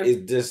 yeah.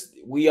 it's just,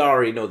 we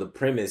already know the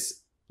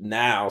premise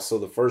now. So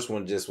the first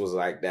one just was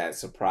like that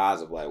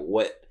surprise of like,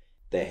 what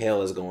the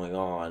hell is going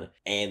on?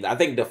 And I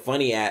think the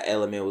funny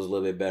element was a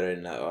little bit better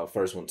in the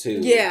first one too.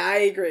 Yeah, I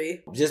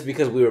agree. Just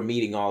because we were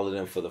meeting all of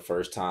them for the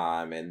first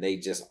time, and they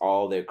just,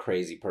 all their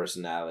crazy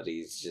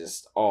personalities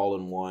just all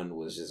in one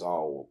was just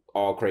all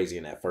crazy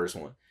in that first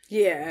one.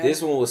 Yeah.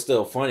 This one was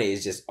still funny.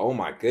 It's just, oh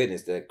my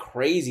goodness, the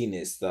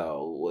craziness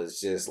though was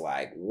just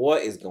like,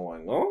 what is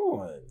going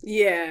on?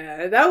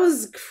 Yeah, that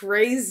was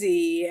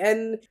crazy.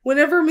 And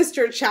whenever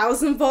Mr.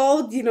 Chow's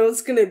involved, you know,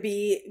 it's gonna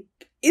be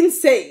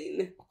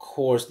insane. Of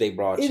course they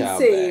brought Chow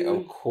back.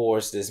 Of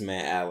course this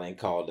man Alan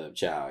called up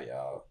Chow,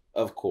 y'all.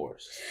 Of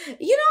course.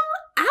 You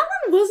know, Alan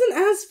wasn't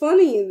as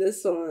funny in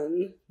this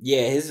one.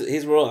 Yeah,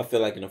 his role, I feel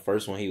like in the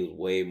first one, he was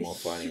way more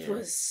funny. He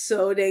was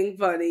so dang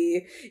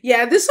funny.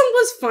 Yeah, this one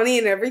was funny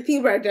and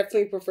everything, but I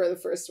definitely prefer the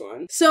first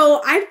one.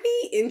 So I'd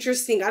be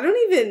interesting. I don't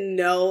even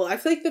know. I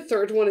feel like the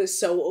third one is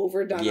so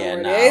overdone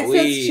already. That's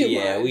too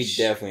much. We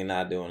definitely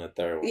not doing a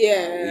third one.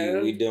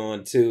 Yeah. We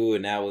doing 2,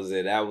 and that was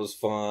it. That was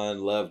fun.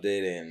 Loved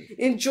it. And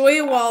enjoy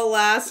it while it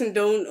lasts and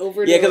don't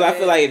overdo it. Yeah, because I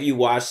feel like if you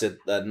watch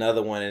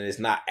another one and it's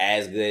not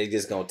as good, it's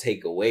just going to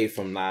take away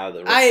from now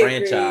the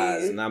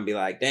franchise. And I'll be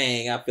like,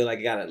 dang, I feel like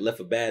I got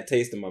left a bad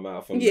taste in my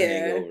mouth from the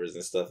hangovers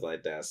and stuff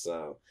like that.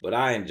 So, but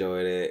I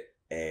enjoyed it,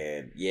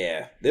 and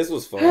yeah, this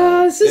was fun.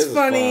 This is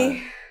funny.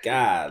 Fun.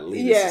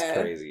 Golly, this is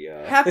crazy,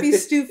 y'all. Happy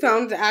Stu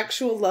found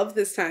actual love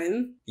this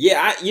time.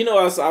 Yeah,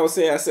 I was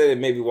saying, I said it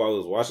maybe while I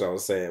was watching. I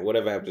was saying,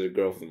 whatever happened to the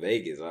girl from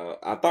Vegas?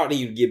 I thought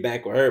he'd get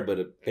back with her, but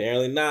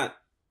apparently not.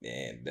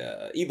 And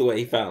either way,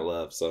 he found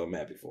love, so I'm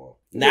happy for him.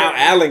 Now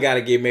Alan got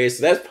to get married,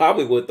 so that's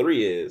probably what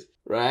 3 is.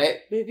 Right?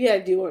 Maybe I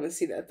do want to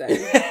see that then. If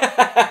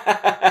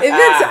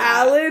it's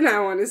Alan, I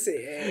want to see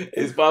it.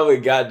 It's probably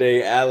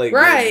goddamn Alan.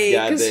 Right,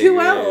 because who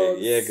else?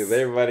 Yeah, because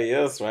everybody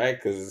else, right?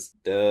 Because,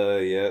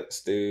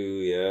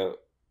 Stu,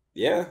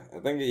 Yeah, I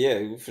think,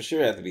 it for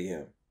sure have to be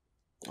him.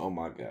 Oh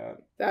my God.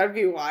 That would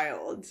be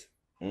wild.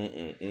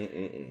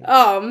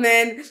 Oh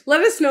man,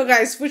 let us know,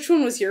 guys, which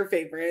one was your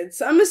favorite.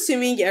 So I'm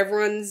assuming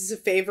everyone's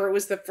favorite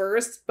was the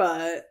first,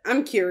 but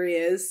I'm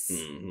curious.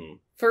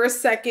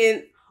 First,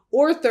 second,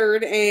 or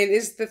third, and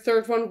is the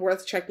third one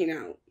worth checking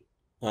out?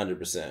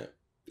 100%.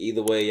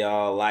 Either way,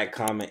 y'all, like,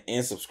 comment,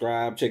 and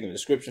subscribe. Check in the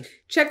description.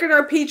 Check out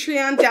our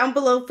Patreon down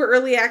below for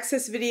early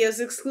access videos,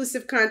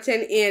 exclusive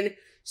content, and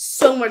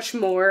so much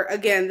more.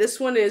 Again, this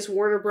one is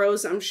Warner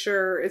Bros. I'm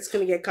sure it's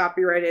going to get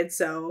copyrighted,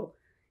 so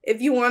if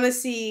you want to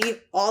see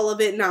all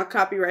of it not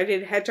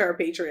copyrighted, head to our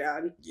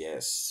Patreon.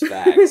 Yes,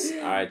 facts.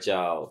 All right,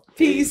 y'all.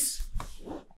 Peace.